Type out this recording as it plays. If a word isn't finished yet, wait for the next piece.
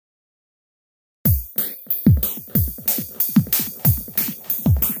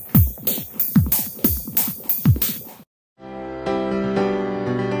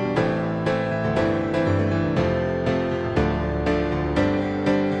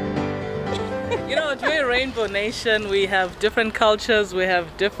not? We're a rainbow nation. We have different cultures. We have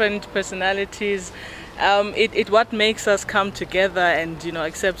different personalities. What makes us come together and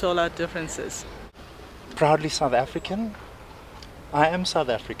accept all our differences. Proudly South African. I am South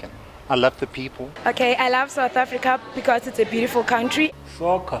African. I love the people. Okay, I love South Africa because it's a beautiful country.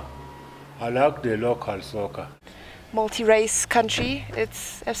 Soccer. I like the local soccer. Multi-race country.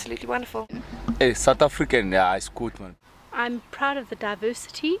 It's absolutely wonderful. Hey, South African, yeah, it's good, man. I'm proud of the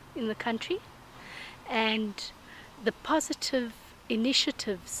diversity in the country and the positive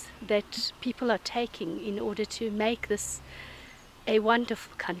initiatives that people are taking in order to make this a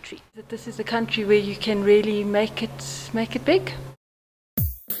wonderful country. This is a country where you can really make it big.